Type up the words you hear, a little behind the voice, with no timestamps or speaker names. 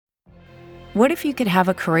What if you could have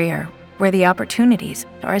a career where the opportunities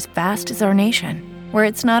are as vast as our nation, where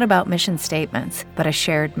it's not about mission statements, but a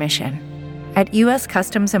shared mission? At U.S.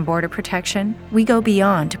 Customs and Border Protection, we go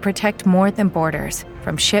beyond to protect more than borders.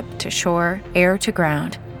 From ship to shore, air to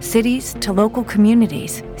ground, cities to local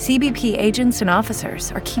communities, CBP agents and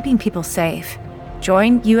officers are keeping people safe.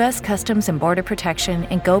 Join U.S. Customs and Border Protection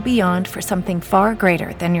and go beyond for something far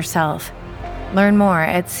greater than yourself. Learn more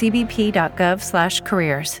at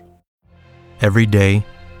cbp.gov/careers. Every day,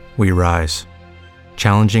 we rise,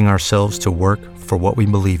 challenging ourselves to work for what we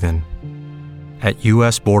believe in. At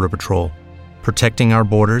U.S. Border Patrol, protecting our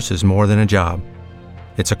borders is more than a job.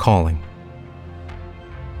 It's a calling.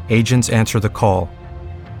 Agents answer the call,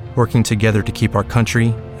 working together to keep our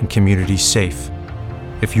country and communities safe.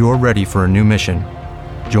 If you're ready for a new mission,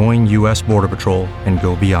 join U.S. Border Patrol and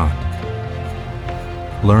go beyond.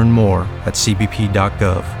 Learn more at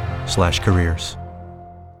cbp.gov/careers.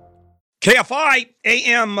 KFI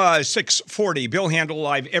AM 640. Bill Handel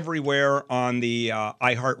live everywhere on the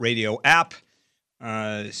iHeartRadio app.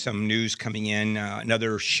 Some news coming in.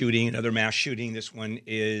 Another shooting, another mass shooting. This one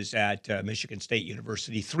is at Michigan State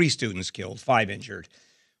University. 3 students killed, 5 injured.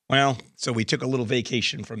 Well, so we took a little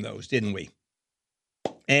vacation from those, didn't we?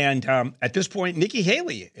 And at this point, Nikki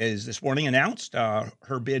Haley is this morning announced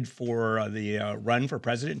her bid for the run for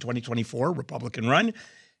president in 2024, Republican run.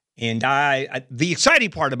 And the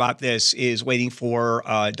exciting part about this is waiting for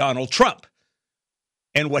Donald Trump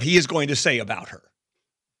and what he is going to say about her.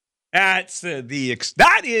 That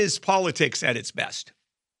is politics at its best.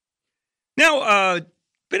 Now, a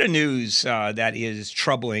bit of news that is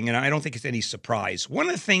troubling, and I don't think it's any surprise. One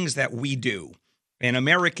of the things that we do, and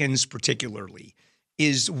Americans particularly,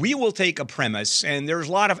 is we will take a premise, and there's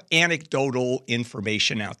a lot of anecdotal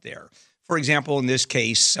information out there. For example, in this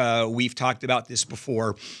case, we've talked about this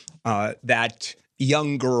before, that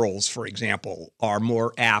young girls, for example, are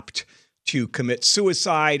more apt to commit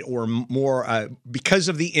suicide or more because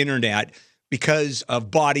of the internet, because of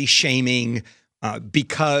body shaming,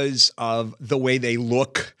 because of the way they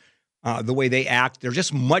look, the way they act. They're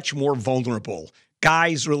just much more vulnerable.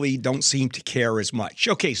 Guys really don't seem to care as much.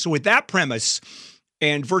 Okay, so with that premise,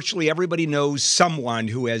 and virtually everybody knows someone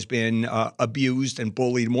who has been abused and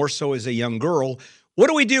bullied, more so as a young girl, what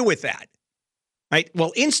do we do with that? Right?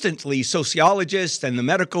 Well, instantly, sociologists and the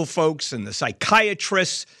medical folks and the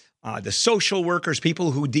psychiatrists, the social workers,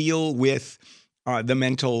 people who deal with the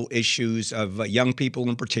mental issues of young people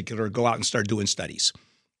in particular, go out and start doing studies.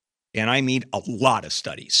 And I mean a lot of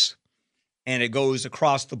studies. And it goes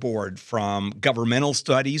across the board from governmental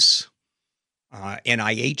studies,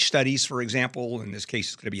 NIH studies, for example. In this case,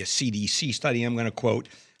 it's going to be a CDC study I'm going to quote,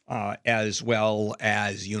 as well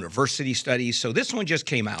as university studies. So this one just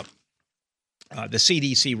came out. The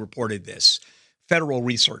CDC reported this, federal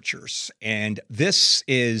researchers. And this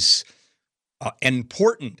is an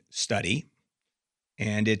important study,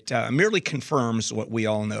 and it merely confirms what we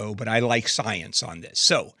all know, but I like science on this.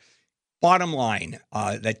 So bottom line,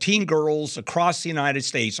 that teen girls across the United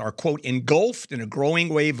States are, quote, engulfed in a growing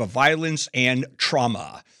wave of violence and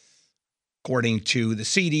trauma. According to the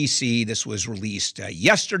CDC, this was released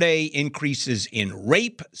yesterday, increases in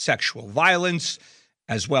rape, sexual violence,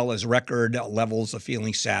 as well as record levels of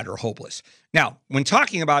feeling sad or hopeless. Now, when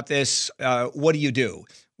talking about this, what do?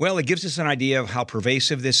 Well, it gives us an idea of how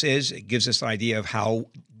pervasive this is. It gives us an idea of how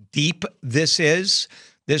deep this is,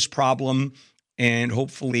 this problem, and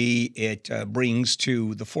hopefully it brings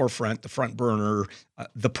to the forefront, the front burner,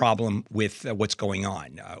 the problem with what's going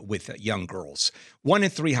on with young girls. 1 in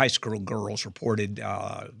 3 high school girls reported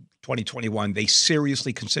 2021, they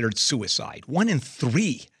seriously considered suicide. 1 in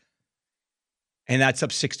 3. And that's up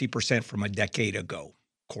 60% from a decade ago,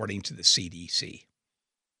 according to the CDC.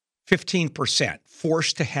 15%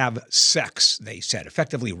 forced to have sex, they said,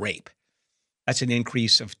 effectively rape. That's an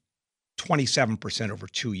increase of 27% over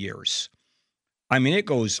 2 years. I mean, it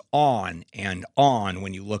goes on and on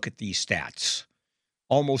when you look at these stats.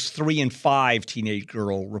 Almost 3 in 5 teenage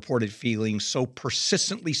girls reported feeling so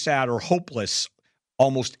persistently sad or hopeless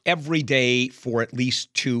almost every day for at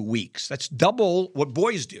least 2 weeks. That's double what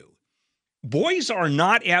boys do. Boys are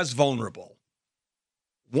not as vulnerable.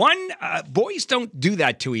 Boys don't do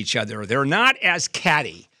that to each other. They're not as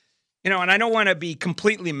catty. And I don't want to be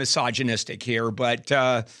completely misogynistic here, but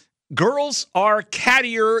girls are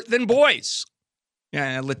cattier than boys.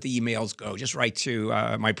 Yeah, let the emails go. Just write to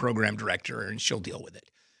my program director and she'll deal with it.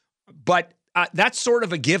 But that's sort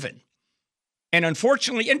of a given. And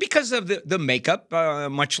unfortunately, and because of the makeup,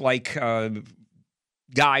 much like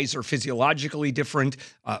guys are physiologically different,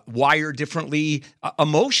 wired differently,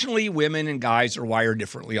 emotionally, women and guys are wired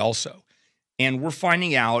differently also. And we're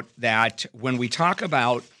finding out that when we talk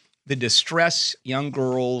about the distress young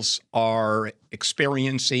girls are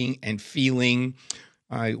experiencing and feeling,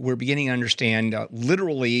 we're beginning to understand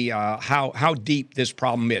literally how deep this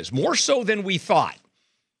problem is, more so than we thought.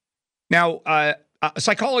 Now, a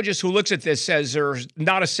psychologist who looks at this says there's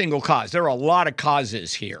not a single cause. There are a lot of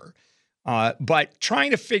causes here. But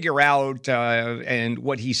trying to figure out, and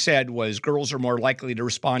what he said was girls are more likely to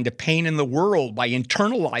respond to pain in the world by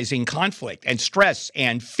internalizing conflict and stress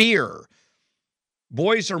and fear.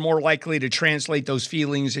 Boys are more likely to translate those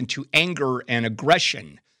feelings into anger and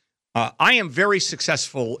aggression. I am very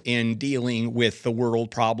successful in dealing with the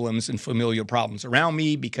world problems and familial problems around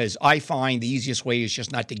me because I find the easiest way is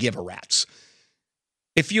just not to give a rat's.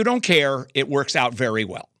 If you don't care, it works out very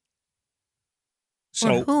well.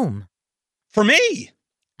 So, for whom? For me.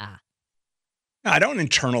 I don't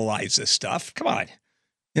internalize this stuff. Come on.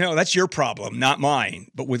 That's your problem, not mine.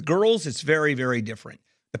 But with girls, it's very, very different.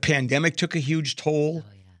 The pandemic took a huge toll. Oh,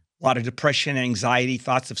 yeah. A lot of depression, anxiety,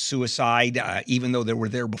 thoughts of suicide, even though they were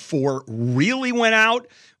there before, really went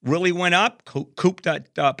up, cooped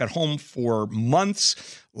up at home for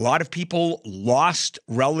months. A lot of people lost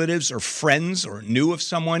relatives or friends or knew of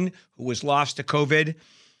someone who was lost to COVID.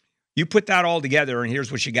 You put that all together, and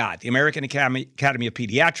here's what you got. The American Academy of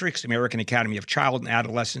Pediatrics, the American Academy of Child and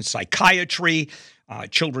Adolescent Psychiatry,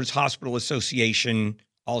 Children's Hospital Association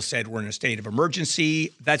all said we're in a state of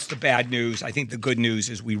emergency. That's the bad news. I think the good news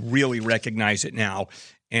is we really recognize it now,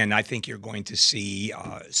 and I think you're going to see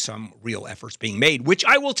some real efforts being made, which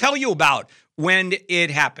I will tell you about when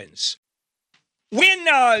it happens. When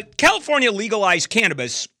California legalized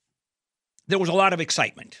cannabis, there was a lot of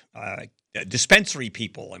excitement. Dispensary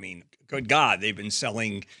people, good God, they've been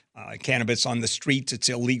selling cannabis on the streets. It's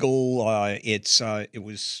illegal. It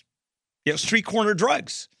was street corner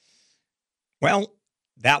drugs. Well,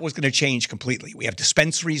 that was going to change completely. We have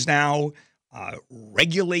dispensaries now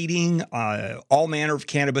regulating all manner of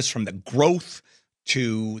cannabis, from the growth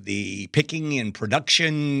to the picking and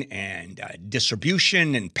production and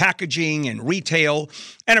distribution and packaging and retail,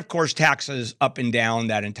 and of course taxes up and down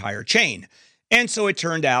that entire chain. And so it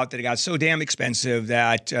turned out that it got so damn expensive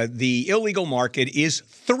that the illegal market is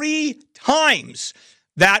 3 times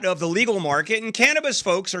that of the legal market. And cannabis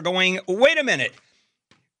folks are going, wait a minute,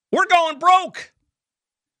 we're going broke.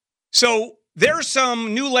 So there's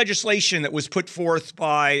some new legislation that was put forth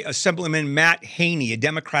by Assemblyman Matt Haney, a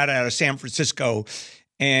Democrat out of San Francisco.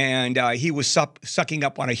 And he was sucking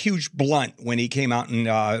up on a huge blunt when he came out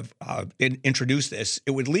and introduced this.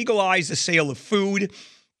 It would legalize the sale of food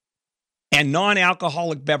and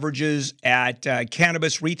non-alcoholic beverages at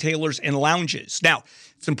cannabis retailers and lounges. Now,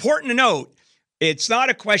 it's important to note, it's not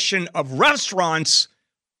a question of restaurants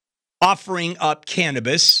offering up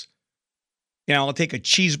cannabis. I'll take a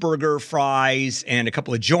cheeseburger, fries, and a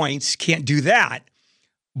couple of joints. Can't do that.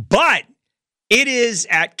 But it is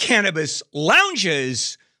at cannabis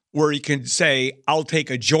lounges where you can say, I'll take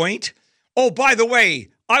a joint. Oh, by the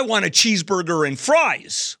way, I want a cheeseburger and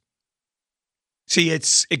fries. See,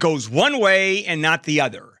 it goes one way and not the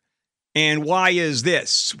other. And why is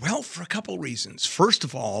this? Well, for a couple of reasons. First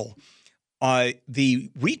of all, the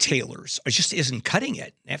retailers just isn't cutting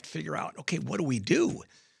it. They have to figure out, okay, what do we do?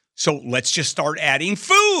 So let's just start adding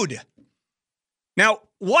food. Now,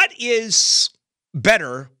 what is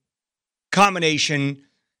better combination?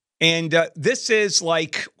 And this is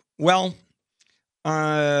like, well,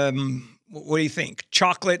 what do you think?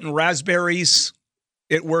 Chocolate and raspberries,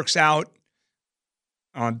 it works out.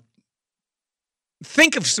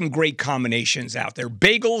 Think of some great combinations out there.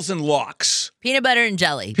 Bagels and lox. Peanut butter and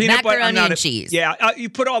jelly. Macaroni and cheese. Yeah, you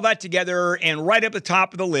put all that together, and right up the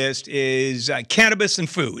top of the list is cannabis and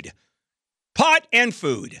food. Pot and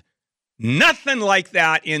food. Nothing like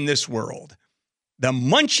that in this world. The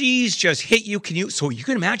munchies just hit you. So you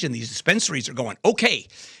can imagine these dispensaries are going, okay,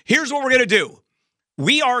 here's what we're going to do.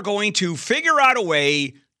 We are going to figure out a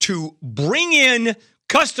way to bring in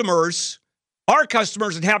customers, our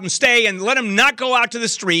customers, and have them stay and let them not go out to the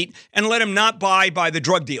street and let them not buy by the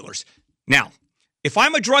drug dealers. Now, if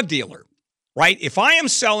I'm a drug dealer, right, if I am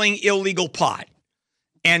selling illegal pot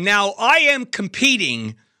and now I am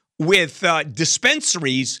competing with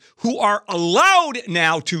dispensaries who are allowed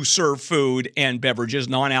now to serve food and beverages,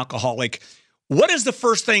 non-alcoholic, what is the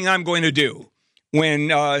first thing I'm going to do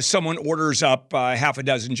when someone orders up half a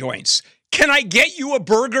dozen joints? Can I get you a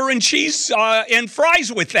burger and cheese and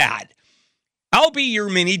fries with that? I'll be your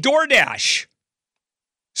mini DoorDash.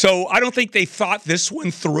 So I don't think they thought this one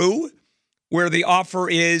through, where the offer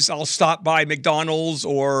is I'll stop by McDonald's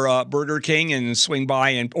or Burger King and swing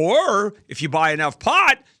by, or if you buy enough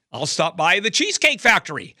pot, I'll stop by the Cheesecake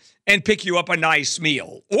Factory and pick you up a nice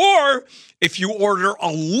meal. Or if you order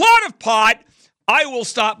a lot of pot, I will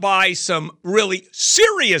stop by some really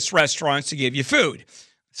serious restaurants to give you food.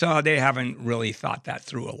 So they haven't really thought that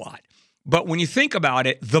through a lot. But when you think about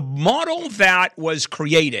it, the model that was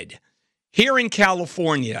created here in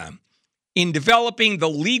California in developing the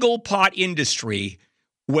legal pot industry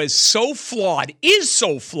was so flawed, is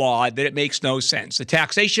so flawed that it makes no sense. The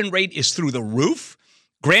taxation rate is through the roof.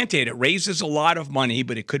 Granted, it raises a lot of money,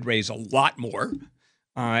 but it could raise a lot more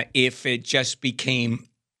if it just became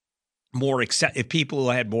more, if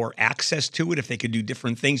people had more access to it, if they could do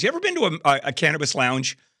different things. You ever been to a cannabis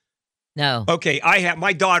lounge? No. Okay, I have.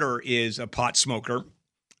 My daughter is a pot smoker,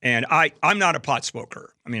 and I'm not a pot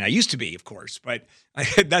smoker. I mean, I used to be, of course, but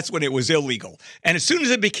that's when it was illegal. And as soon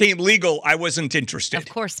as it became legal, I wasn't interested. Of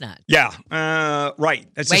course not. Yeah, right.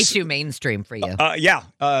 That's way too mainstream for you. Yeah,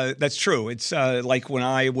 that's true. It's like when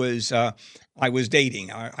I was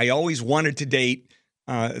dating. I always wanted to date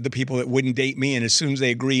the people that wouldn't date me, and as soon as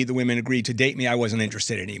the women agreed to date me, I wasn't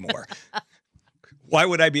interested anymore. Why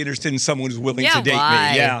would I be interested in someone who's willing to date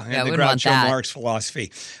why? me? Yeah, the Groucho Marx philosophy.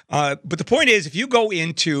 But the point is, if you go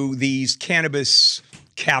into these cannabis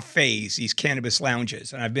cafes, these cannabis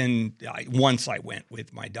lounges, and once I went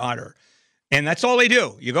with my daughter, and that's all they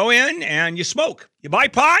do. You go in and you smoke. You buy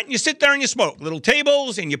pot and you sit there and you smoke. Little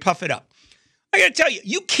tables and you puff it up. I got to tell you,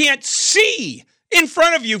 you can't see in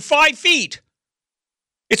front of you 5 feet.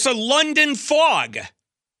 It's a London fog.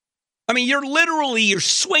 I mean, you're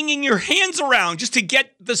swinging your hands around just to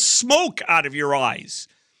get the smoke out of your eyes.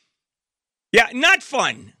 Yeah, not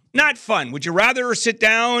fun. Not fun. Would you rather sit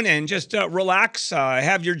down and just relax,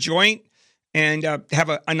 have your joint, and have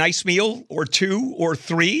a nice meal or 2 or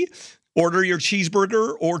 3? Order your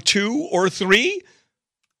cheeseburger or 2 or 3?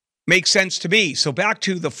 Makes sense to me. So back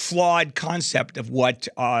to the flawed concept of what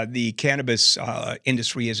the cannabis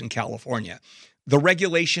industry is in California. The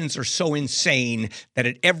regulations are so insane that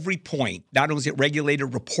at every point, not only is it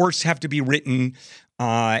regulated, reports have to be written,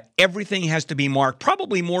 everything has to be marked,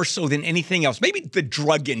 probably more so than anything else. Maybe the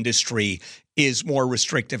drug industry is more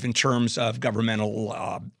restrictive in terms of governmental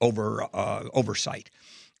oversight.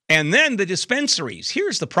 And then the dispensaries.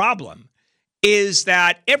 Here's the problem, is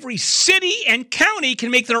that every city and county can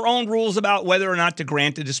make their own rules about whether or not to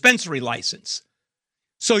grant a dispensary license.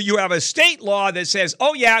 So you have a state law that says,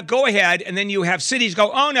 oh, yeah, go ahead. And then you have cities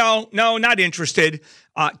go, oh, no, not interested.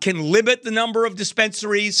 Can limit the number of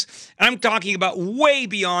dispensaries. And I'm talking about way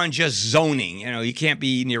beyond just zoning. You can't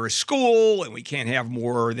be near a school, and we can't have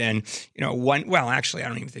more than, one. Well, actually, I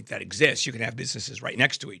don't even think that exists. You can have businesses right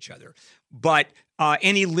next to each other. But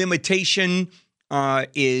any limitation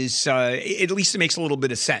is, at least it makes a little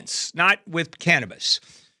bit of sense. Not with cannabis.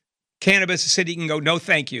 Cannabis, a city can go, no,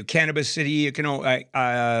 thank you. Cannabis city, you can.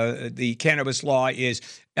 The cannabis law is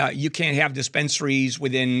you can't have dispensaries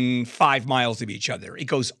within 5 miles of each other. It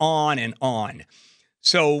goes on and on.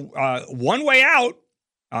 So one way out,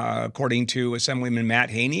 according to Assemblyman Matt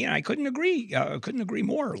Haney, and I couldn't agree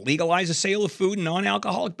more. Legalize the sale of food and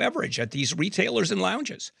non-alcoholic beverage at these retailers and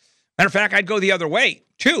lounges. Matter of fact, I'd go the other way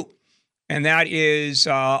too, and that is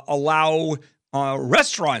allow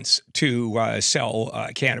restaurants to sell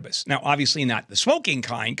cannabis. Now, obviously not the smoking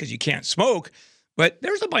kind because you can't smoke, but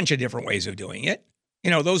there's a bunch of different ways of doing it.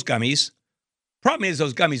 Those gummies. Problem is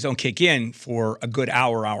those gummies don't kick in for a good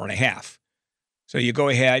hour and a half. So you go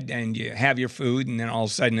ahead and you have your food, and then all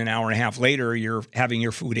of a sudden an hour and a half later, you're having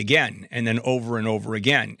your food again, and then over and over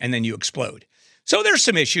again, and then you explode. So there's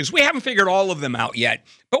some issues. We haven't figured all of them out yet,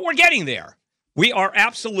 but we're getting there. We are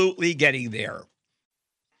absolutely getting there.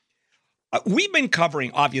 We've been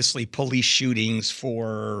covering, obviously, police shootings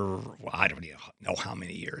for, I don't even know how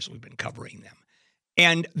many years we've been covering them.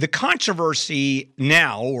 And the controversy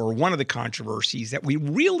now, or one of the controversies that we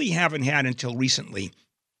really haven't had until recently,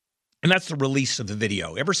 and that's the release of the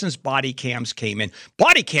video. Ever since body cams came in,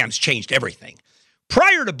 body cams changed everything.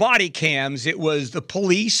 Prior to body cams, it was the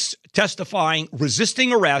police testifying,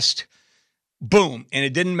 resisting arrest, boom. And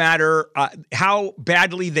it didn't matter how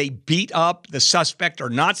badly they beat up the suspect or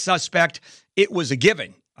not suspect. It was a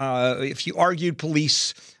given. If you argued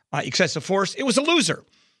police excessive force, it was a loser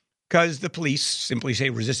because the police simply say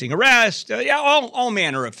resisting arrest, all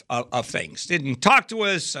manner of things. Didn't talk to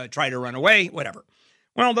us, try to run away, whatever.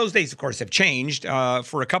 Well, those days, of course, have changed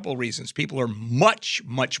for a couple of reasons. People are much,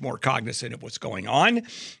 much more cognizant of what's going on.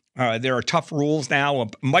 There are tough rules now,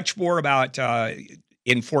 much more about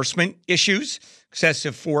enforcement issues,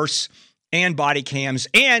 excessive force, and body cams,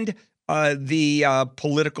 and the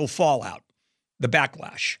political fallout, the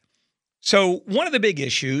backlash. So one of the big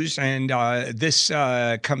issues, and this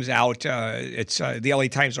comes out, it's the LA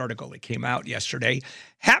Times article that came out yesterday,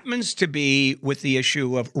 happens to be with the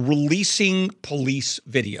issue of releasing police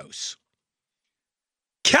videos.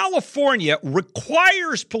 California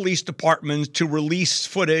requires police departments to release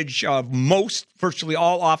footage of virtually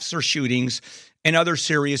all officer shootings and other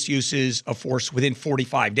serious uses of force within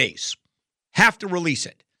 45 days. Have to release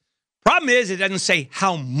it. Problem is, it doesn't say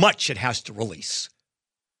how much it has to release.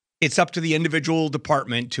 It's up to the individual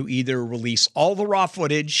department to either release all the raw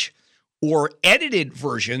footage or edited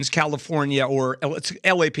versions. California or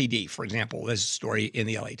LAPD, for example, there's a story in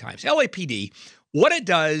the LA Times. LAPD, what it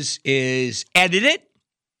does is edit it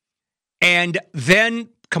and then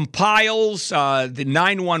compiles the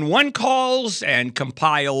 911 calls and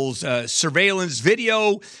compiles surveillance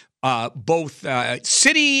video, both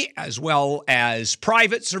city as well as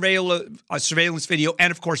private surveillance video,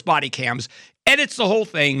 and of course body cams, edits the whole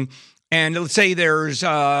thing. And let's say there's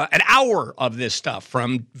an hour of this stuff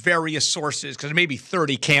from various sources, because there may be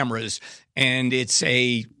 30 cameras, and it's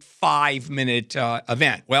a 5-minute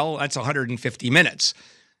event. Well, that's 150 minutes.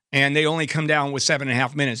 And they only come down with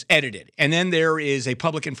 7.5 minutes edited. And then there is a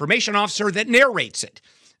public information officer that narrates it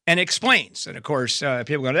and explains. And of course,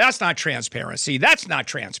 people go, that's not transparency. That's not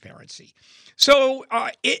transparency. So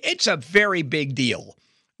it's a very big deal.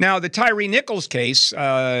 Now, the Tyre Nichols case,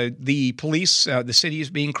 the police, the city is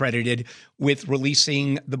being credited with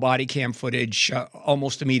releasing the body cam footage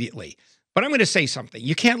almost immediately. But I'm going to say something.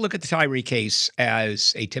 You can't look at the Tyre case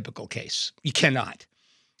as a typical case. You cannot.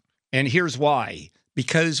 And here's why.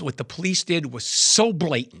 Because what the police did was so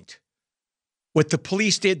blatant. What the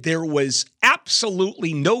police did, there was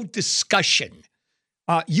absolutely no discussion.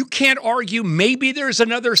 You can't argue maybe there's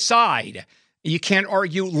another side. You can't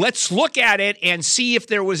argue, let's look at it and see if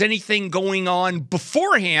there was anything going on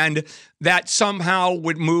beforehand that somehow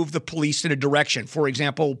would move the police in a direction. For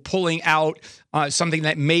example, pulling out something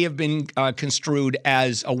that may have been construed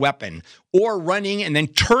as a weapon, or running and then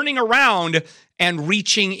turning around and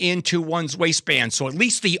reaching into one's waistband. So at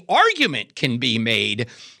least the argument can be made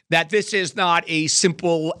that this is not a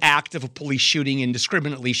simple act of a police shooting,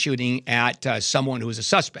 indiscriminately shooting at someone who is a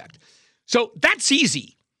suspect. So that's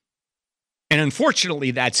easy. And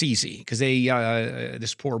unfortunately, that's easy, because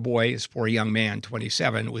this poor boy, this poor young man,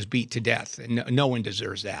 27, was beat to death. And no one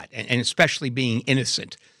deserves that, and especially being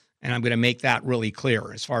innocent. And I'm going to make that really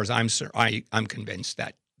clear. As far as I'm convinced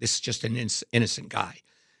that this is just an innocent guy.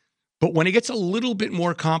 But when it gets a little bit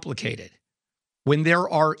more complicated, when there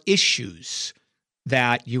are issues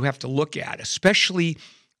that you have to look at, especially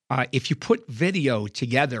if you put video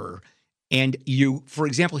together and you, for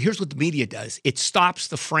example, here's what the media does. It stops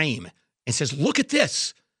the frame and says, look at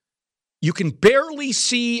this. You can barely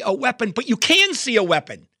see a weapon, but you can see a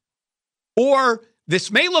weapon. Or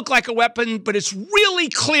this may look like a weapon, but it's really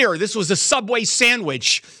clear this was a Subway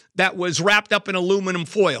sandwich that was wrapped up in aluminum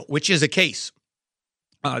foil, which is a case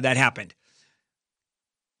that happened.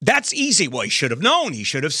 That's easy. Well, he should have known. He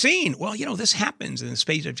should have seen. Well, this happens in the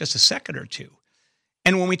space of just a second or two.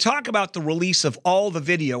 And when we talk about the release of all the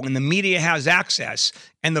video and the media has access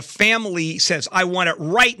and the family says, I want it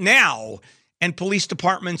right now, and police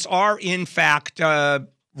departments are, in fact,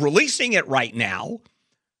 releasing it right now,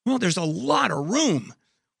 well, there's a lot of room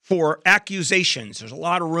for accusations. There's a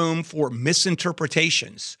lot of room for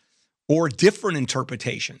misinterpretations or different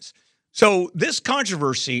interpretations. So this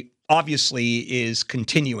controversy obviously is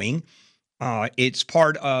continuing. It's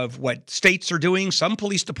part of what states are doing. Some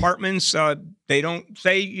police departments, they don't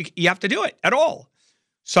say you have to do it at all.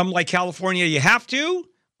 Some, like California, you have to.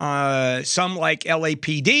 Some, like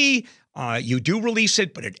LAPD, you do release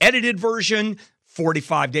it, but an edited version,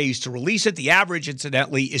 45 days to release it. The average,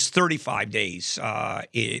 incidentally, is 35 days at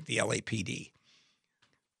the LAPD.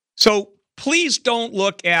 So please don't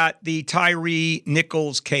look at the Tyre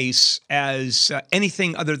Nichols case as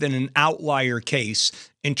anything other than an outlier case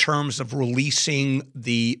in terms of releasing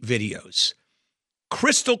the videos.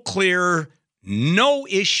 Crystal clear, no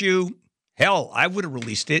issue. Hell, I would have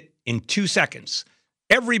released it in 2 seconds.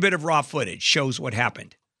 Every bit of raw footage shows what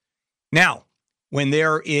happened. Now, when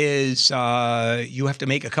there is, you have to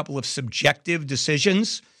make a couple of subjective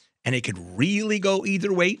decisions, and it could really go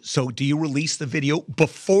either way. So do you release the video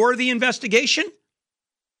before the investigation?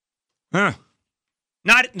 Not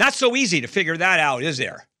so easy to figure that out, is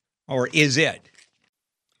there? Or is it?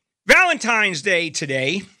 Valentine's Day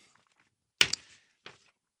today.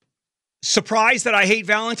 Surprised that I hate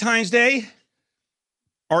Valentine's Day?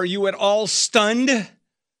 Are you at all stunned?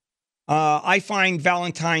 I find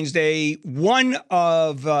Valentine's Day one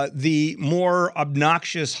of the more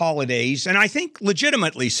obnoxious holidays, and I think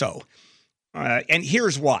legitimately so. And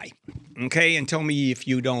here's why, okay? And tell me if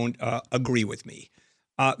you don't agree with me.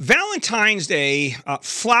 Valentine's Day,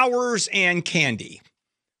 flowers and candy.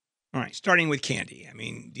 All right, starting with candy. I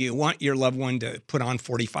mean, do you want your loved one to put on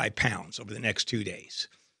 45 pounds over the next 2 days?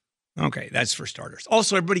 Okay, that's for starters.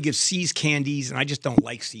 Also, everybody gives See's candies, and I just don't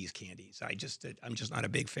like See's candies. I'm just not a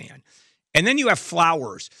big fan. And then you have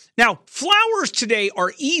flowers. Now, flowers today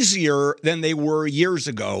are easier than they were years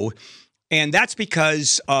ago, and that's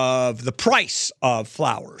because of the price of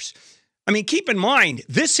flowers. I mean, keep in mind,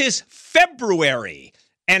 this is February,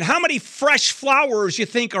 and how many fresh flowers you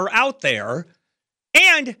think are out there,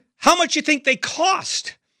 and how much you think they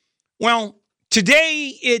cost. Well,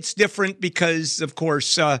 today it's different because, of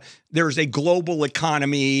course, there's a global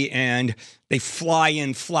economy, and they fly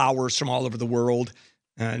in flowers from all over the world.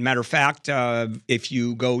 Matter of fact, if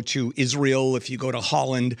you go to Israel, if you go to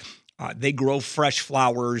Holland, they grow fresh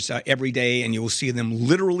flowers every day, and you will see them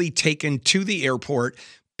literally taken to the airport,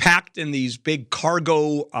 packed in these big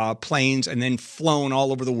cargo planes, and then flown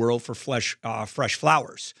all over the world for fresh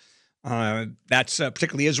flowers. That's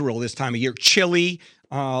particularly Israel this time of year. Chile,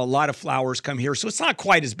 a lot of flowers come here, so it's not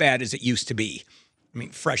quite as bad as it used to be. I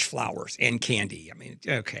mean, fresh flowers and candy. I mean,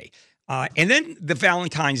 okay. And then the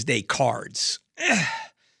Valentine's Day cards.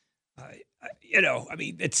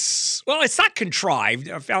 It's not contrived.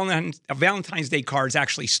 Valentine's Day cards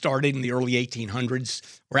actually started in the early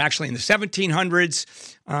 1800s, or actually in the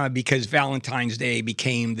 1700s, because Valentine's Day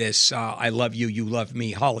became this I love you, you love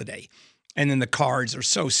me holiday. And then the cards are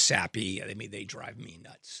so sappy. I mean, they drive me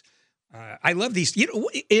nuts. I love these.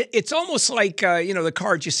 It's almost like, the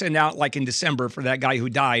cards you send out like in December for that guy who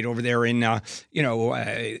died over there in,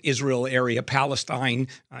 Israel area, Palestine,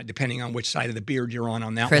 depending on which side of the beard you're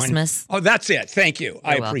on that Christmas. one. Oh, that's it. Thank you.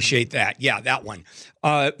 I welcome. appreciate that. Yeah, that one.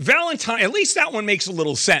 Valentine, at least that one makes a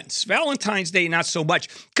little sense. Valentine's Day, not so much.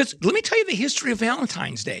 Because let me tell you the history of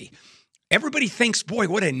Valentine's Day. Everybody thinks, boy,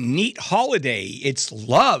 what a neat holiday. It's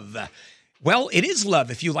love. Well, it is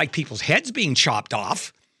love if you like people's heads being chopped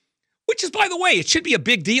off. Which is, by the way, it should be a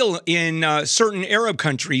big deal in certain Arab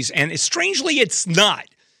countries, and strangely, it's not.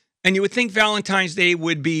 And you would think Valentine's Day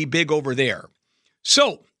would be big over there.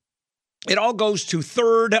 So it all goes to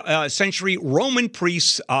 3rd century Roman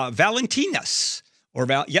priest Valentinus,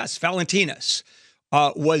 Valentinus,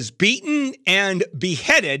 was beaten and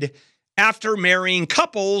beheaded after marrying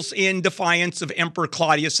couples in defiance of Emperor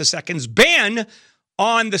Claudius II's ban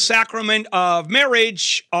on the sacrament of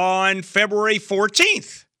marriage on February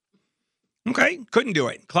 14th. Okay, couldn't do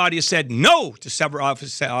it. Claudius said no to February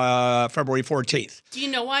 14th. Do you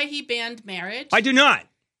know why he banned marriage? I do not.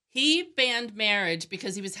 He banned marriage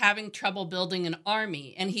because he was having trouble building an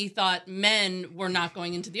army, and he thought men were not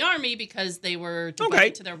going into the army because they were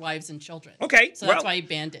devoted to their wives and children. Okay. So that's why he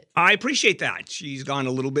banned it. I appreciate that. She's gone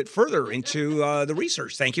a little bit further into the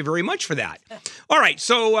research. Thank you very much for that. All right,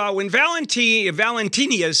 so when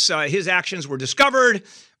Valentinus, his actions were discovered,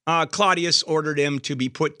 Claudius ordered him to be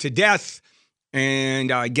put to death.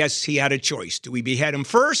 And I guess he had a choice. Do we behead him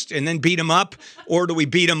first and then beat him up? Or do we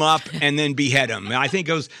beat him up and then behead him? I think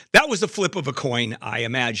that was the flip of a coin, I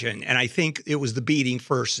imagine. And I think it was the beating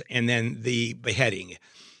first and then the beheading.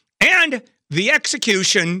 And the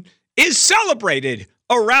execution is celebrated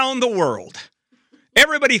around the world.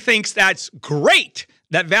 Everybody thinks that's great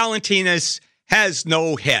that Valentinus has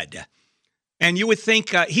no head. And you would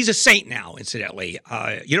think he's a saint now, incidentally.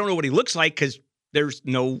 You don't know what he looks like because there's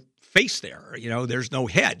no face there. There's no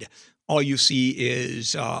head. All you see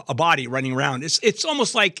is a body running around. It's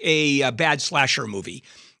almost like a bad slasher movie.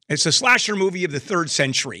 It's a slasher movie of the 3rd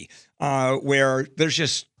century where there's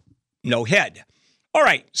just no head. All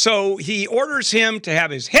right, so he orders him to have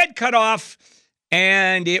his head cut off,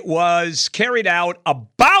 and it was carried out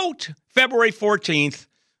about February 14th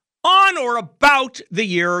on or about the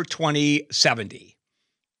year 2070.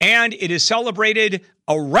 And it is celebrated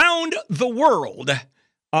around the world.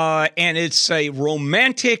 And it's a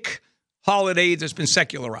romantic holiday that's been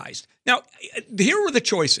secularized. Now, here were the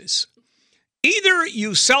choices. Either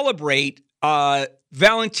you celebrate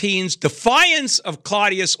Valentine's defiance of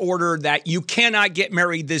Claudius' order that you cannot get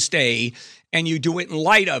married this day, and you do it in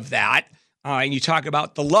light of that, and you talk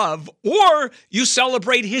about the love, or you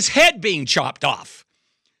celebrate his head being chopped off.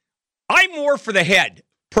 I'm more for the head,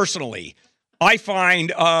 personally. I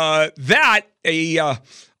find that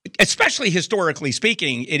especially historically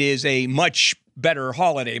speaking, it is a much better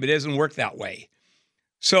holiday, but it doesn't work that way.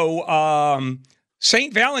 So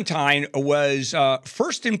St. Valentine was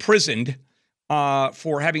first imprisoned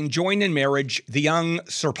for having joined in marriage the young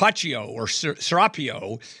Serapio,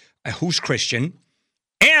 who's Christian,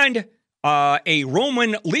 and a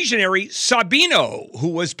Roman legionary, Sabino, who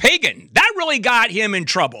was pagan. That really got him in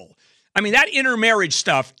trouble. I mean, that intermarriage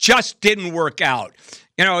stuff just didn't work out.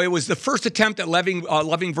 It was the first attempt at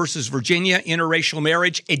Loving versus Virginia, interracial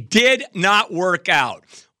marriage. It did not work out.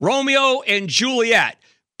 Romeo and Juliet.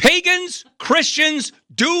 Pagans, Christians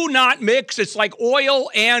do not mix. It's like oil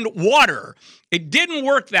and water. It didn't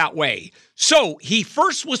work that way. So he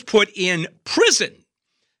first was put in prison.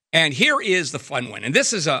 And here is the fun one. And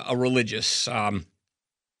this is a religious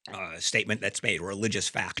statement that's made, a religious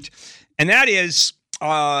fact. And that is,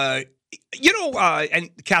 and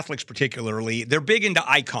Catholics particularly, they're big into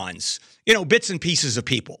icons, bits and pieces of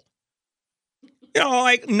people.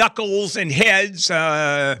 Like knuckles and heads.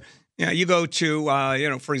 You go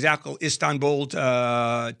to, for example, Istanbul,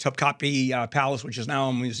 Topkapi Palace, which is now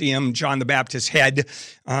a museum, John the Baptist's head.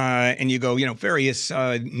 And you go, various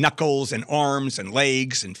knuckles and arms and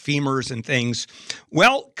legs and femurs and things.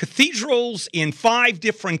 Well, cathedrals in 5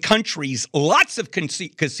 different countries, lots of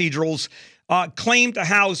cathedrals claim to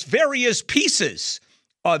house various pieces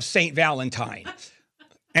of St. Valentine.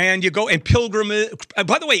 And you go and pilgrimage.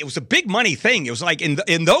 By the way, it was a big money thing. It was like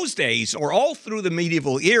in those days, or all through the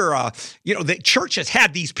medieval era, the churches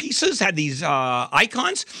had these pieces, had these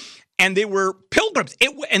icons, and they were pilgrims.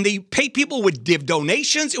 And people would give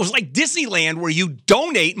donations. It was like Disneyland, where you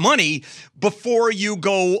donate money before you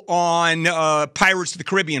go on Pirates of the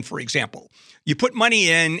Caribbean, for example. You put money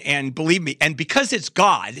in, and believe me, and because it's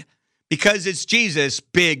God, because it's Jesus,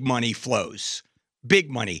 big money flows. Big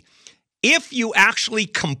money. If you actually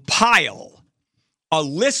compile a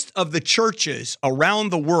list of the churches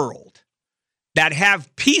around the world that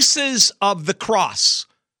have pieces of the cross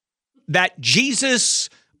that Jesus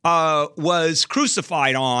was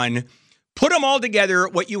crucified on, put them all together,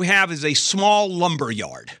 what you have is a small lumber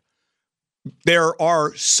yard. There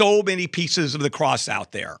are so many pieces of the cross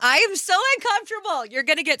out there. I am so uncomfortable. You're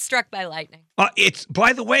going to get struck by lightning.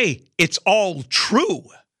 By the way, it's all true.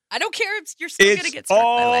 I don't care if you're still going to get struck by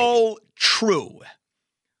lightning. It's all true.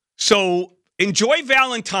 So enjoy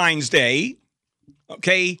Valentine's Day.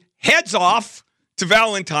 Okay, heads off to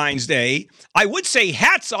Valentine's Day. I would say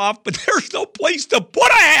hats off, but there's no place to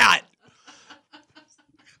put a hat.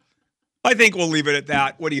 I think we'll leave it at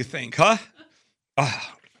that. What do you think, huh? Oh,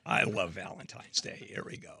 I love Valentine's Day. Here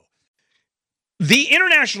we go. The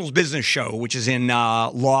International Business Show, which is in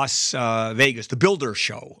Las Vegas, the Builder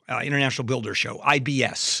Show, International Builder Show,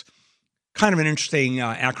 IBS. Kind of an interesting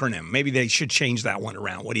acronym. Maybe they should change that one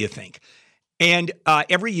around. What do you think? And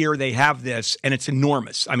every year they have this, and it's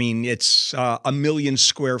enormous. I mean, it's 1 million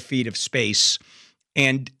square feet of space.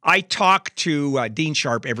 And I talk to Dean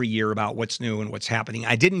Sharp every year about what's new and what's happening.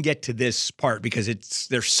 I didn't get to this part because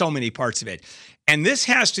there's so many parts of it. And this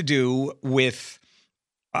has to do with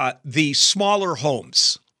the smaller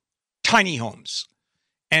homes, tiny homes.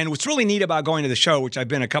 And what's really neat about going to the show, which I've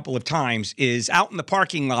been a couple of times, is out in the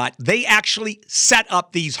parking lot, they actually set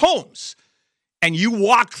up these homes. And you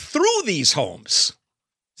walk through these homes.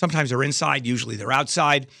 Sometimes they're inside, usually they're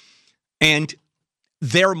outside. And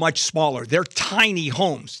they're much smaller. They're tiny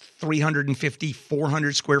homes, 350,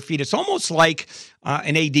 400 square feet. It's almost like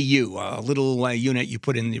an ADU, a little unit you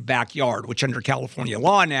put in the backyard, which under California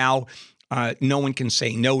law now, no one can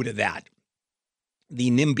say no to that. The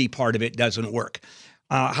NIMBY part of it doesn't work.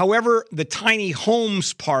 However, the tiny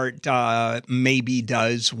homes part maybe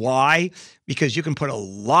does. Why? Because you can put a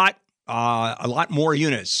lot more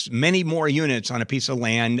units, many more units on a piece of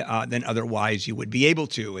land than otherwise you would be able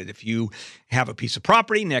to. And if you have a piece of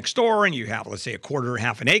property next door and you have, let's say, a quarter or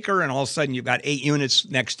half an acre, and all of a sudden you've got 8 units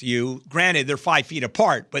next to you, granted, they're 5 feet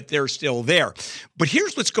apart, but they're still there. But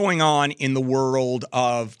here's what's going on in the world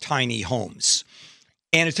of tiny homes.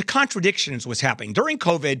 And it's a contradiction is what's happening. During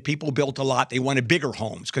COVID, people built a lot. They wanted bigger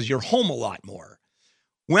homes because you're home a lot more.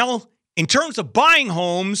 Well, in terms of buying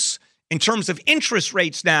homes, in terms of interest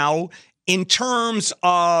rates now, in terms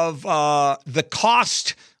of the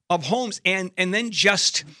cost of homes, and then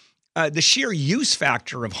just the sheer use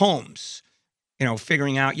factor of homes,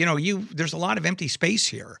 figuring out, there's a lot of empty space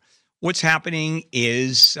here. What's happening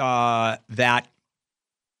is that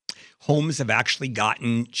homes have actually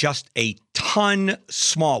gotten just a ton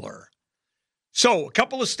smaller. So a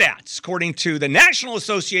couple of stats. According to the National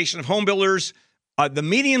Association of Home Builders, the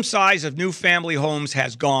medium size of new family homes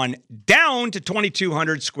has gone down to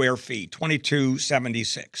 2,200 square feet,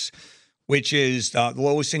 2,276, which is the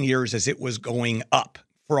lowest in years as it was going up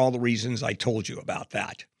for all the reasons I told you about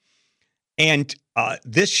that. And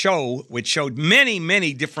this show, which showed many,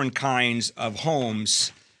 many different kinds of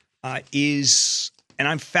homes, and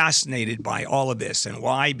I'm fascinated by all of this. And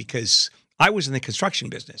why? Because I was in the construction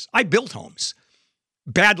business. I built homes,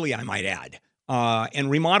 badly, I might add. And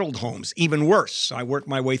remodeled homes, even worse. I worked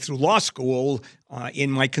my way through law school in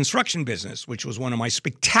my construction business, which was one of my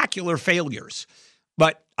spectacular failures.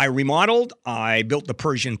 But I remodeled. I built the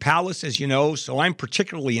Persian Palace, as you know, so I'm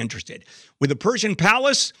particularly interested. With the Persian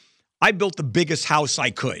Palace, I built the biggest house I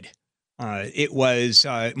could. It was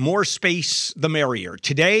more space, the merrier.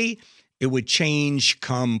 Today, it would change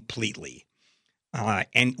completely.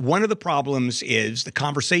 And one of the problems is the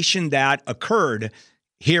conversation that occurred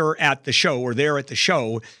here at the show or there at the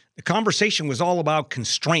show. The conversation was all about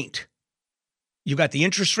constraint. You've got the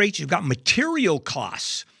interest rates, you've got material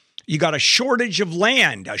costs, you got a shortage of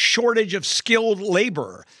land, a shortage of skilled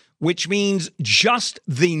labor, which means just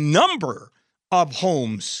the number of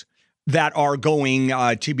homes that are going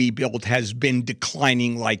to be built has been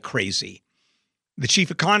declining like crazy. The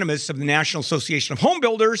chief economist of the National Association of Home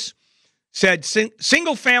Builders said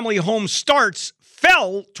single-family home starts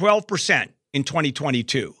fell 12% in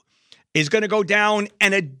 2022, is going to go down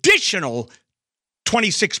an additional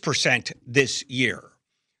 26% this year,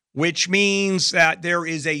 which means that there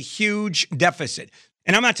is a huge deficit.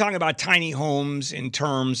 And I'm not talking about tiny homes in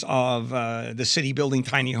terms of the city building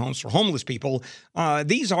tiny homes for homeless people.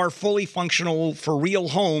 These are fully functional, for real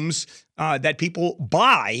homes that people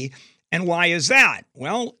buy. And why is that?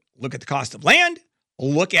 Well, look at the cost of land.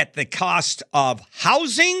 Look at the cost of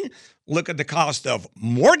housing. Look at the cost of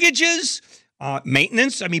mortgages,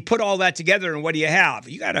 maintenance. I mean, put all that together, and what do you have?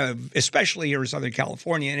 You got especially here in Southern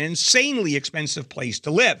California, an insanely expensive place to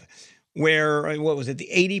live. Where, what was it, the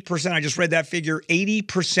 80%? I just read that figure.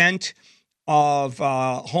 80% of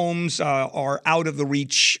homes are out of the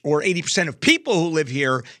reach, or 80% of people who live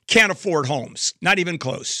here can't afford homes. Not even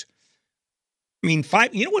close. I mean,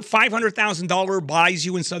 you know what $500,000 buys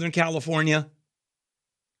you in Southern California?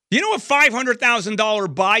 You know what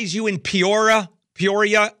 $500,000 buys you in Peoria?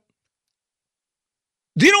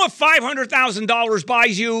 Do you know what $500,000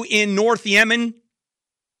 buys you in North Yemen?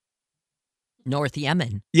 North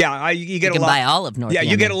Yemen. Yeah, you get a lot. You can buy all of North Yemen.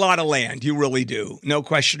 Yeah, you get a lot of land. You really do. No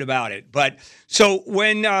question about it. But so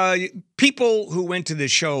when people who went to the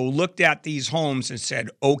show looked at these homes and said,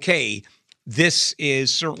 okay, this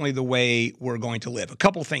is certainly the way we're going to live. A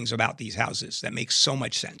couple things about these houses that makes so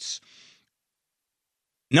much sense.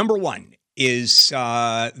 Number one is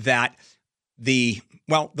that the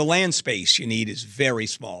land space you need is very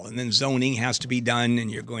small, and then zoning has to be done, and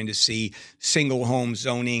you're going to see single home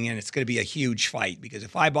zoning, and it's going to be a huge fight, because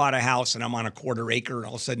if I bought a house and I'm on a quarter acre, and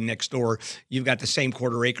all of a sudden next door you've got the same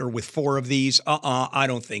quarter acre with 4 of these, I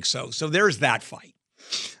don't think so. So there's that fight.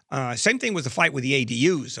 Same thing with the fight with the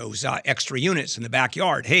ADUs, those extra units in the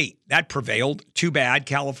backyard. Hey, that prevailed. Too bad.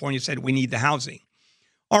 California said we need the housing.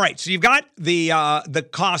 All right, so you've got the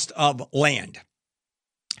cost of land.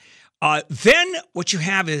 Then what you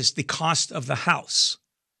have is the cost of the house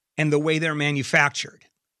and the way they're manufactured.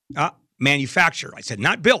 Manufactured. I said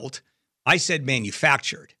not built. I said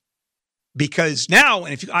manufactured. Because now,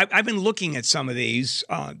 and I've been looking at some of these,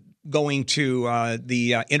 going to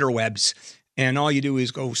the interwebs, and all you do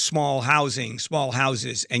is go small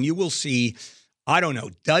houses, and you will see, I don't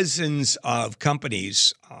know, dozens of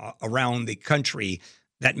companies around the country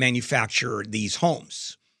that manufacture these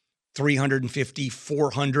homes. 350,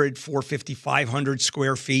 400, 450, 500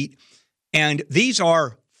 square feet. And these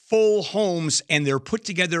are full homes, and they're put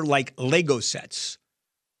together like Lego sets.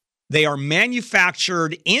 They are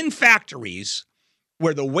manufactured in factories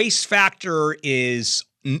where the waste factor is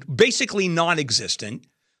basically non-existent,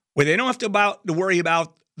 where they don't have to worry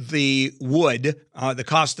about the wood, the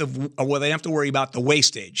cost of, they don't have to worry about the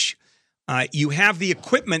wastage. You have the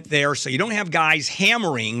equipment there, so you don't have guys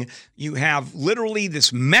hammering. You have literally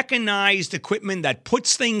this mechanized equipment that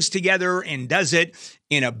puts things together and does it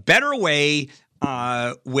in a better way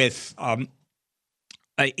with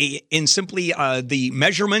simply the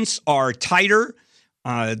measurements are tighter.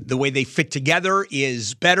 The way they fit together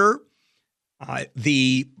is better.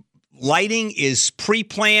 The lighting is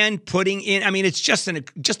pre-planned, putting in. I mean, it's just a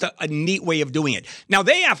neat way of doing it. Now,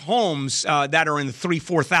 they have homes that are in the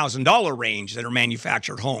 $3,000-$4,000 range that are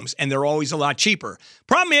manufactured homes, and they're always a lot cheaper.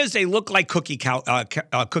 Problem is, they look like cookie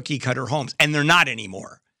cutter homes, and they're not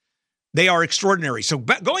anymore. They are extraordinary. So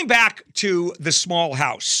going back to the small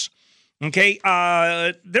house, okay,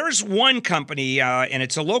 there's one company, and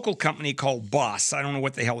it's a local company called Boss. I don't know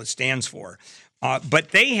what the hell it stands for. But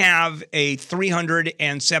they have a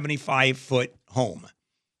 375-foot home,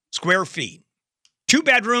 square feet, 2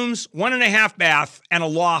 bedrooms, 1.5 bath, and a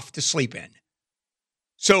loft to sleep in.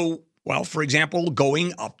 So, well, for example,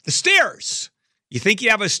 going up the stairs. You think you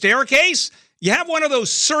have a staircase? You have one of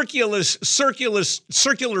those circular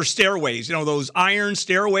stairways, you know, those iron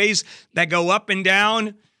stairways that go up and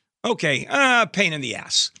down. Okay, pain in the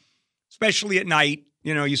ass, especially at night.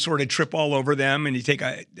 you sort of trip all over them and you take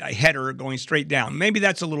a header going straight down. Maybe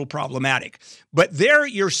that's a little problematic. But there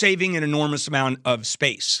you're saving an enormous amount of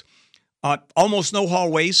space. Almost no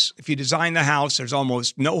hallways. If you design the house, there's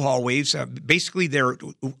almost no hallways. Basically, they're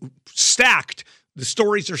stacked. The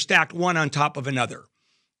stories are stacked one on top of another.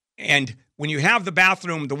 And when you have the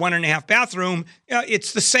bathroom, the 1.5 bathroom,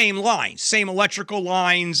 it's the same lines, same electrical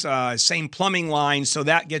lines, same plumbing lines, so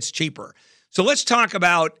that gets cheaper. So let's talk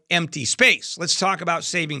about empty space. Let's talk about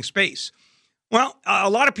saving space. Well, a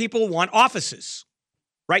lot of people want offices,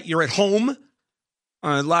 right? You're at home.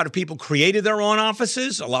 A lot of people created their own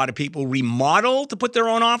offices. A lot of people remodel to put their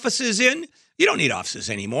own offices in. You don't need offices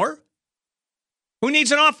anymore. Who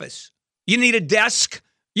needs an office? You need a desk.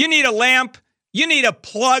 You need a lamp. You need a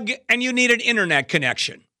plug, and you need an internet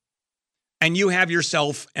connection. And you have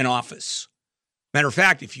yourself an office. Matter of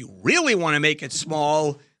fact, if you really want to make it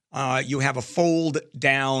small, you have a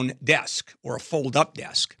fold-down desk or a fold-up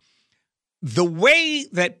desk. The way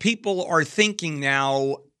that people are thinking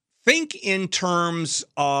now, think in terms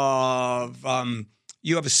of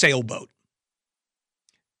you have a sailboat.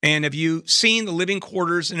 And have you seen the living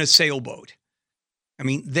quarters in a sailboat? I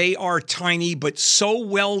mean, they are tiny, but so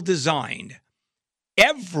well designed.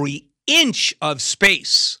 Every inch of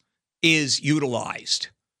space is utilized,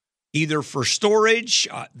 either for storage.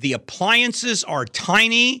 The appliances are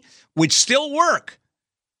tiny, which still work.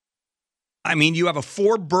 I mean, you have a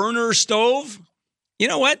 4-burner stove. You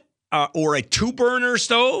know what? Or a 2-burner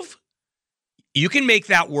stove. You can make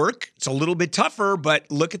that work. It's a little bit tougher, but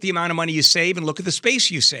look at the amount of money you save and look at the space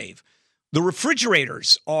you save. The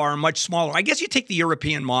refrigerators are much smaller. I guess you take the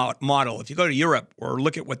European model. If you go to Europe or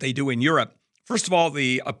look at what they do in Europe, first of all,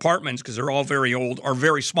 the apartments, because they're all very old, are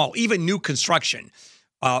very small. Even new construction,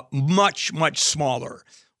 much, much smaller.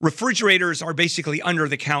 Refrigerators are basically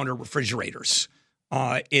under-the-counter refrigerators.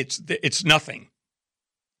 It's nothing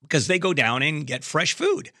because they go down and get fresh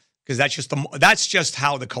food. Because that's just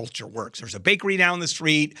how the culture works. There's a bakery down the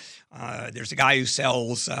street. There's a guy who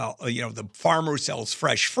sells, the farmer who sells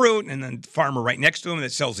fresh fruit, and then the farmer right next to him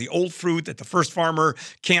that sells the old fruit that the first farmer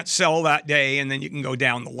can't sell that day. And then you can go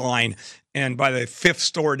down the line, and by the 5th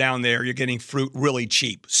store down there, you're getting fruit really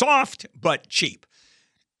cheap, soft but cheap.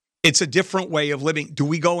 It's a different way of living. Do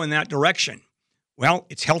we go in that direction? Well,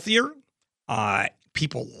 it's healthier.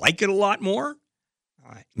 People like it a lot more.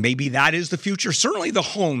 Maybe that is the future. Certainly the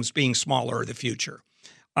homes being smaller are the future.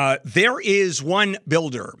 There is one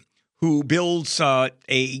builder who builds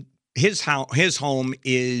his home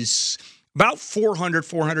is about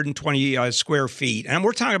 420 square feet. And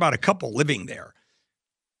we're talking about a couple living there.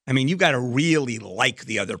 I mean, you've got to really like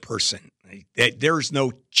the other person. There's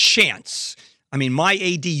no chance. I mean, my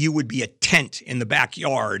ADU would be a tent in the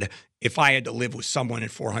backyard if I had to live with someone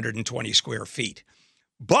at 420 square feet.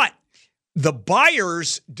 But the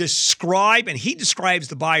buyers describe, and he describes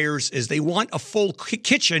the buyers as they want a full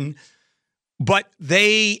kitchen, but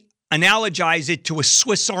they analogize it to a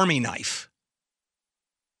Swiss Army knife.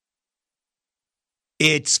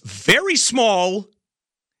 It's very small,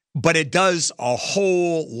 but it does a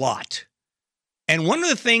whole lot. And one of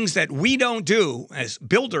the things that we don't do as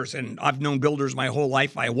builders, and I've known builders my whole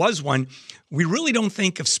life, I was one, we really don't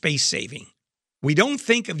think of space saving. We don't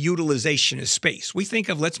think of utilization as space. We think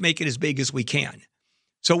of let's make it as big as we can.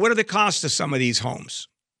 So what are the costs of some of these homes?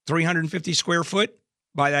 350 square foot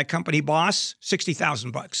by that company boss,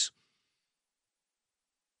 $60,000.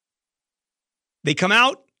 They come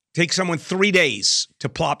out, take someone 3 days to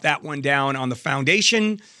plop that one down on the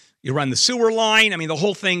foundation. You run the sewer line. I mean, the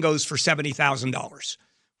whole thing goes for $70,000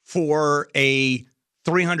 for a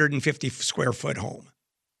 350 square foot home.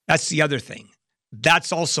 That's the other thing.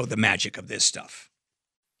 That's also the magic of this stuff.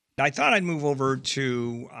 I thought I'd move over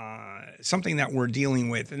to something that we're dealing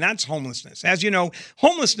with, and that's homelessness. As you know,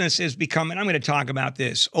 homelessness has become, and I'm going to talk about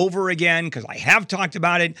this over again because I have talked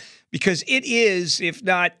about it, because it is, if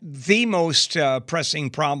not the most pressing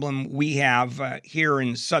problem we have here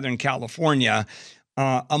in Southern California.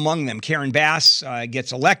 Among them, Karen Bass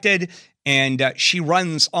gets elected, and she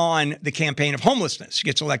runs on the campaign of homelessness. She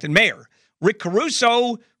gets elected mayor. Rick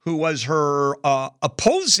Caruso, who was her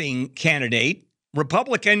opposing candidate,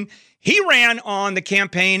 Republican, he ran on the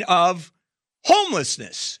campaign of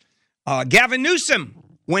homelessness. Gavin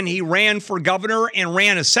Newsom, when he ran for governor and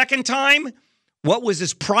ran a second time, what was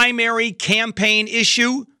his primary campaign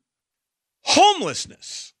issue?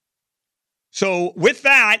 Homelessness. So with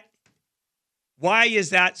that, why is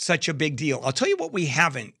that such a big deal? I'll tell you what we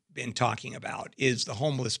haven't been talking about is the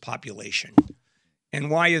homeless population. And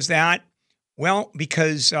why is that? Well,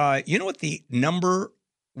 because you know what the number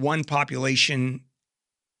one population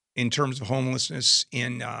in terms of homelessness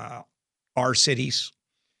in our our cities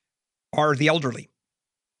are the elderly.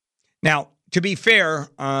 Now, to be fair,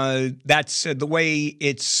 that's the way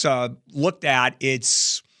it's looked at.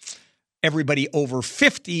 It's everybody over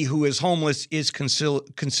 50 who is homeless is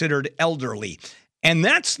considered elderly. And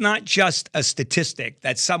that's not just a statistic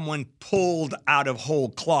that someone pulled out of whole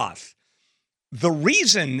cloth. The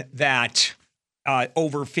reason that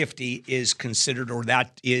over 50 is considered, or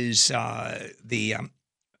that is the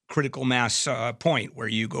critical mass point where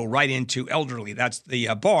you go right into elderly, that's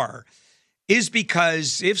the bar, is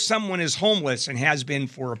because if someone is homeless and has been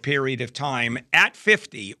for a period of time at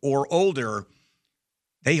 50 or older,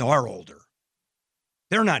 they are older.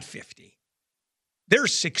 They're not 50. They're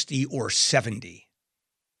 60 or 70.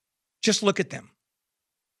 Just look at them.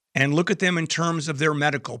 And look at them in terms of their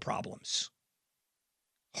medical problems.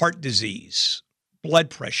 Heart disease, blood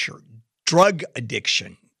pressure, drug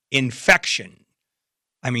addiction, infection.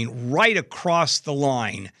 I mean, right across the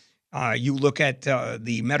line, you look at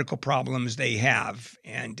the medical problems they have,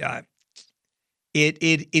 and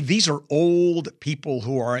these are old people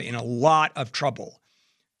who are in a lot of trouble.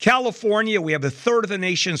 California, we have a third of the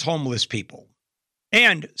nation's homeless people,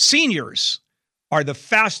 and seniors are the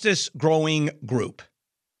fastest growing group.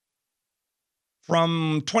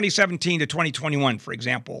 From 2017 to 2021, for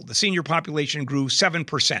example, the senior population grew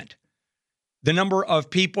 7%. The number of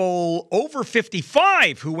people over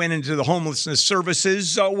 55 who went into the homelessness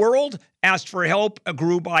services world, asked for help,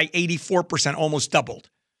 grew by 84%, almost doubled.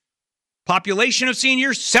 Population of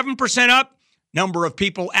seniors, 7% up. Number of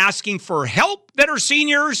people asking for help that are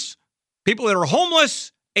seniors, people that are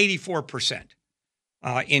homeless, 84%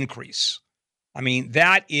 increase. I mean,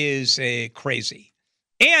 that is crazy.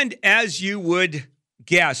 And as you would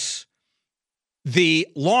guess, the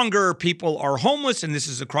longer people are homeless, and this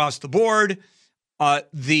is across the board,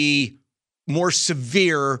 the more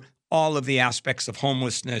severe all of the aspects of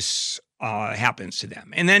homelessness happens to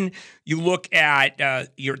them. And then you look at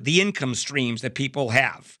the income streams that people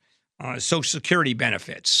have, Social Security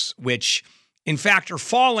benefits, which in fact are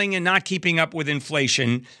falling and not keeping up with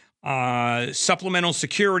inflation. Supplemental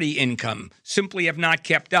security income simply have not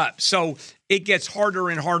kept up. So it gets harder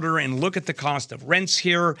and harder, and look at the cost of rents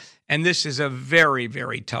here. And this is a very,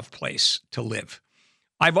 very tough place to live.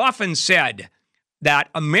 I've often said that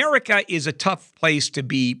America is a tough place to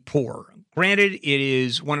be poor. Granted, it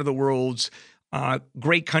is one of the world's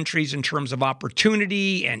great countries in terms of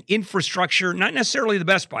opportunity and infrastructure. Not necessarily the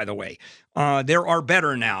best, by the way. There are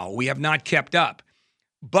better now. We have not kept up.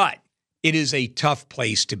 But it is a tough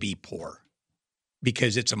place to be poor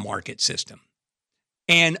because it's a market system.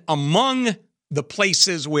 And among the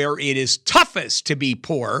places where it is toughest to be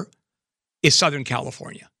poor is Southern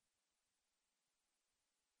California.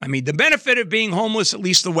 I mean, the benefit of being homeless, at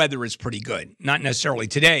least the weather is pretty good. Not necessarily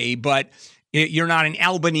today, but you're not in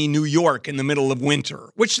Albany, New York in the middle of winter,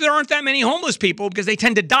 which there aren't that many homeless people because they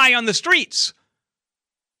tend to die on the streets.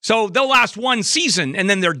 So they'll last one season and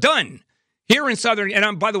then they're done. Here in Southern,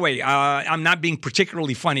 and by the way, I'm not being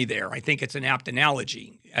particularly funny there. I think it's an apt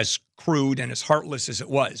analogy, as crude and as heartless as it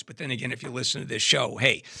was. But then again, if you listen to this show,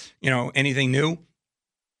 hey, anything new?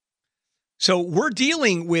 So we're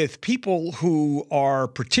dealing with people who are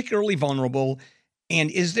particularly vulnerable.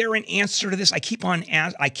 And is there an answer to this? I keep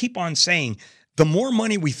on saying, the more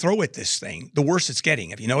money we throw at this thing, the worse it's getting.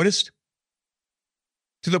 Have you noticed?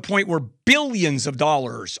 To the point where billions of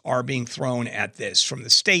dollars are being thrown at this from the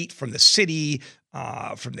state, from the city,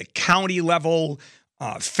 from the county level,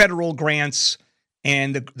 federal grants,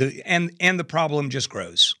 and the problem just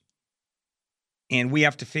grows. And we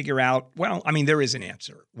have to figure out, there is an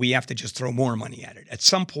answer. We have to just throw more money at it. At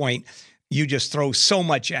some point, you just throw so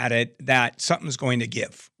much at it that something's going to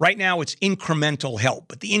give. Right now, it's incremental help,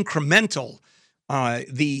 but the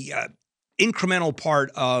incremental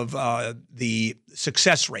part of the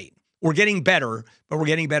success rate. We're getting better, but we're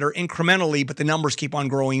getting better incrementally, but the numbers keep on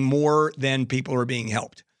growing more than people are being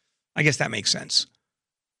helped. I guess that makes sense.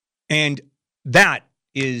 And that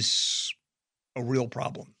is a real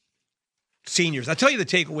problem. Seniors. I'll tell you the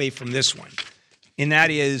takeaway from this one, and that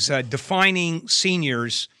is defining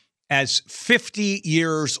seniors as 50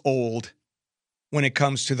 years old when it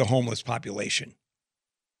comes to the homeless population.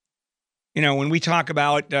 When we talk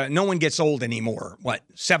about no one gets old anymore,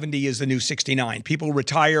 70 is the new 69. People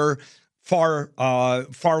retire far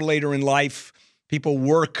later in life. People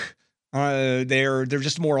work. They're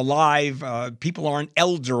just more alive. People aren't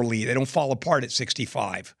elderly. They don't fall apart at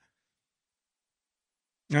 65.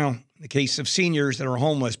 Now, in the case of seniors that are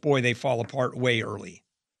homeless, boy, they fall apart way early.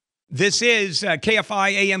 This is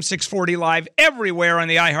KFI AM 640 live everywhere on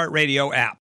the iHeartRadio app.